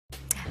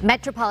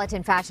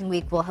Metropolitan Fashion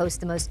Week will host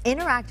the most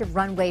interactive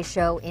runway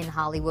show in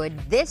Hollywood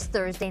this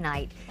Thursday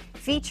night,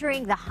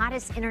 featuring the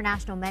hottest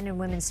international men and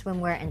women's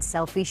swimwear and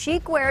selfie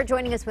chic wear.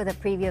 Joining us with a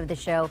preview of the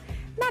show,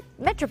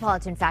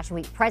 Metropolitan Fashion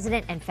Week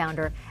president and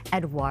founder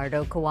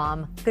Eduardo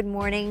Kawam. Good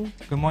morning.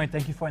 Good morning.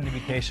 Thank you for the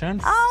invitation.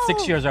 Oh,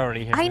 6 years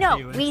already here. I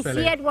know. We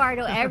see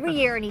Eduardo every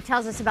year, and he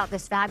tells us about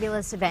this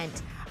fabulous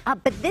event.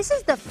 But this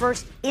is the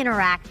first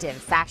interactive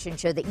fashion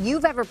show that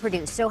you've ever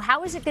produced. So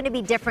how is it going to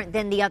be different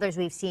than the others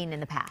we've seen in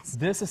the past?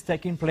 This is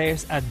taking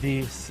place at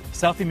the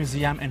Selfie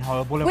Museum in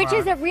Hollywood Boulevard. Which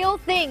is a real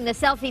thing, the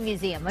Selfie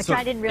Museum, which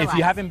I didn't realize. If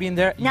you haven't been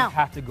there, you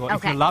have to go. Okay.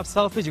 If you love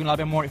selfies, you're going to love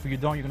it more. If you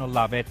don't, you're going to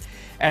love it.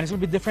 And it's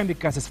going to be different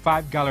because it's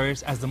 5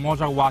 galleries. As the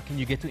models are walking,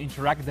 you get to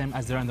interact with them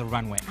as they're on the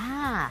runway.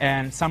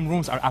 And some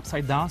rooms are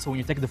upside down, so when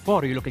you take the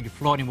photo, you look like you're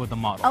floating with the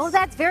models. Oh,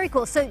 that's very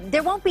cool. So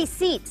there won't be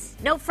seats,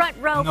 no front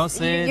row. No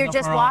seats, you're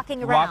just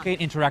walking around. Walking,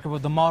 interacting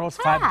with the models.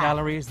 5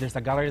 galleries. There's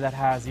a gallery that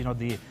has, you know,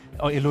 the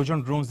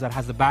illusion rooms that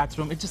has the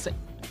bathroom. It's just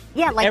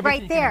like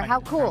right there.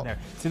 How cool.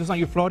 See this one,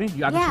 you're floating?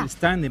 You're actually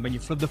standing, but you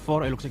flip the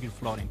photo, it looks like you're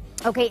floating.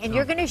 Okay, and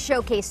you're going to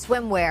showcase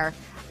swimwear,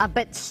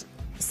 but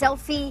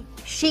selfie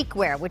chic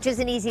wear, which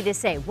isn't easy to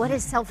say. What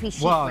is selfie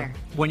chic wear?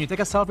 When you take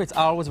a selfie, it's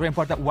always very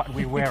important what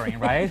we're wearing,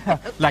 right?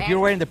 Like you're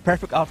wearing the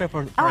perfect outfit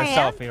for a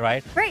selfie,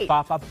 right? Great.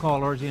 Pop-up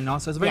colors, you know,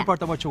 so it's very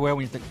important what you wear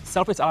when you take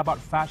selfie. It's all about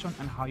fashion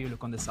and how you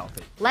look on the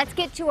selfie. Let's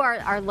get to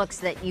our looks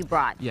that you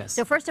brought. Yes.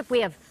 So first up, we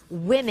have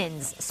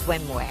women's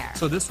swimwear.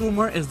 So this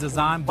swimwear is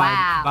designed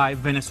by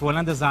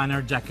Venezuelan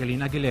designer Jacqueline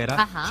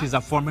Aguilera. She's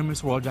a former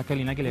Miss World,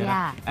 Jacqueline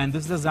Aguilera. And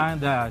this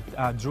design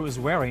that Drew is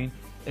wearing,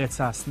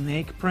 it's a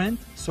snake print,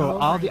 so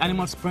all the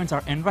animals prints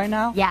are in right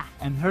now.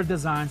 And her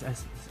designs,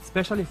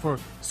 especially for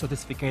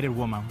sophisticated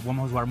women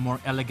who are more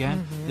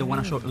elegant, they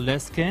want to show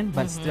less skin,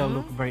 but still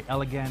look very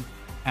elegant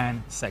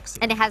and sexy.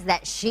 And it has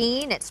that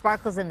sheen, it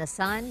sparkles in the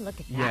sun. Look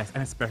at that. Yes,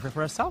 and it's perfect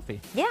for a selfie.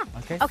 Yeah.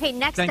 Okay,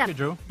 next up. Thank you,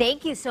 Drew.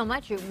 Thank you so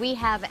much. We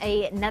have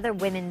another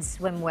women's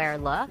swimwear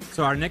look.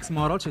 So our next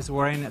model, she's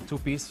wearing a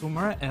two-piece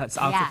swimwear. It's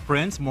also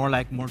prints, more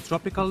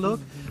tropical look.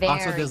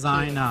 Also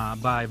designed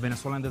by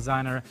Venezuelan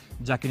designer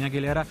Jacqueline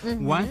Aguilera.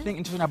 One thing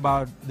interesting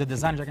about the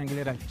designer Jacqueline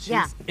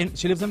Aguilera,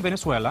 she lives in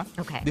Venezuela.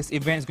 This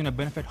event is going to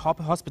benefit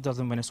hospitals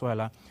in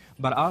Venezuela,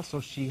 but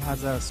also she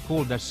has a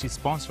school that she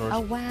sponsors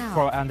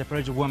for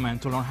underprivileged women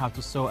to learn how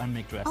to sew and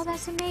make dresses. Oh,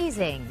 that's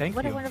amazing. Thank you.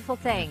 What a wonderful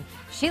thing.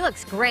 She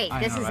looks great.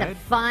 This is a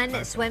fun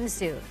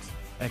swimsuit.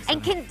 Excellent.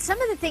 And can some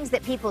of the things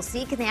that people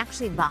see, can they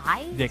actually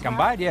buy? They can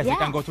buy it, yes. They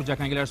can go to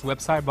Jacqueline Aguilera's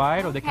website, buy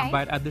it, or they can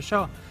buy it at the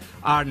show.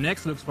 Our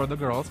next looks for the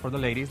girls, for the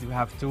ladies. We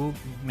have two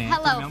female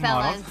fellas.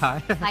 models.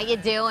 Hi. How you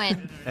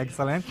doing?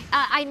 Excellent.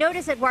 I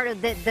noticed, Eduardo,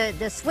 that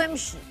the swim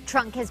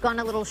trunk has gone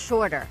a little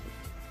shorter.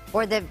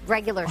 Or the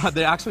regular.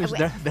 They're actually.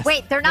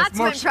 Wait, they're not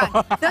swim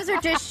trunks. Those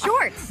are just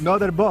shorts. No,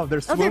 they're both.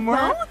 They're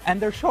swimwear and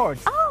they're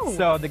shorts. Oh.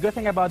 So the good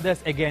thing about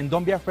this, again,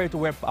 don't be afraid to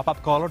wear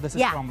pop-up color. This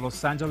is from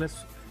Los Angeles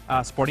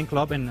Sporting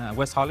Club in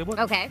West Hollywood.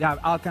 Okay. They have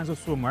all kinds of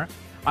swimwear.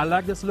 I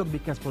like this look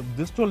because for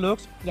these two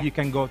looks, you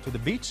can go to the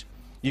beach,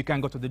 you can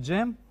go to the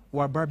gym,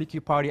 or a barbecue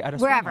party at a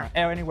swimwear,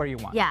 anywhere you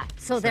want. Yeah,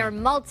 so they're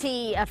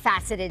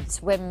multi-faceted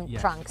swim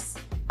trunks.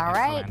 All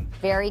right,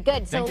 very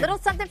good. So a little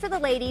something for the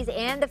ladies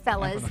and the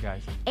fellas. And for the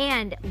guys.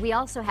 And we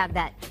also have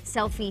that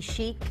selfie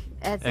chic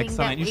thing.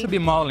 Excellent. You should be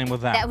modeling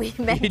with that. That we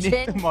mentioned. You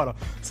need to model.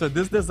 So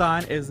this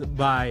design is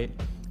by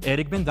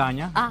Eric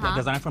Bendaña, the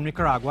designer from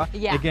Nicaragua.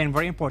 Again,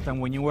 very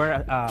important when you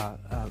wear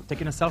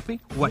taking a selfie,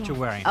 what you're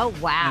wearing. Oh,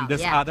 wow. And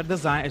this other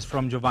design is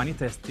from Giovanni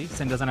Testi,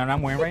 same designer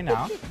I'm wearing right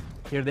now.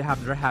 Here they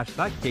have their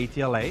hashtag,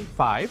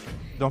 KTLA5.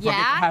 Don't forget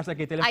the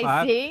hashtag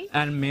KTLA5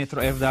 and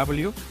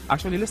metrofw.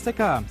 Actually, let's take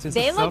a, since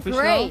it's a selfie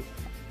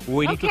show,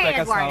 we need to take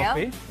a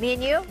selfie. Me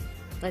and you,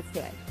 let's do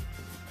it.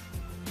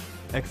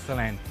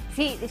 Excellent.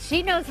 See,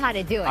 she knows how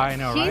to do it. I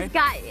know, She's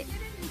got it.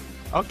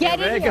 Okay,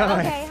 very good.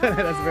 Okay,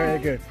 that's very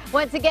good.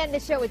 Once again, the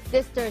show is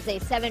this Thursday,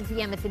 7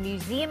 p.m. at the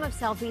Museum of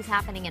Selfies,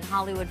 happening in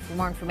Hollywood. For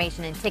more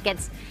information and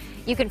tickets,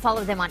 you can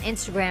follow them on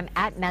Instagram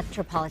at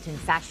Metropolitan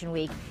Fashion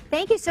Week.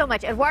 Thank you so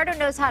much. Eduardo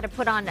knows how to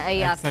put on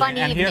a fun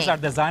evening. And here's our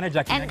designer,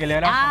 Jacqueline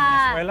Aguilera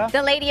from Venezuela.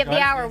 The lady of the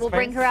hour. We'll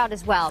bring her out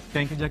as well.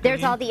 Thank you, Jacqueline.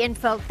 There's all the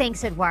info.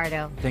 Thanks,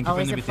 Eduardo. Thank you.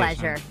 Always a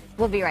pleasure.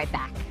 We'll be right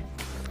back.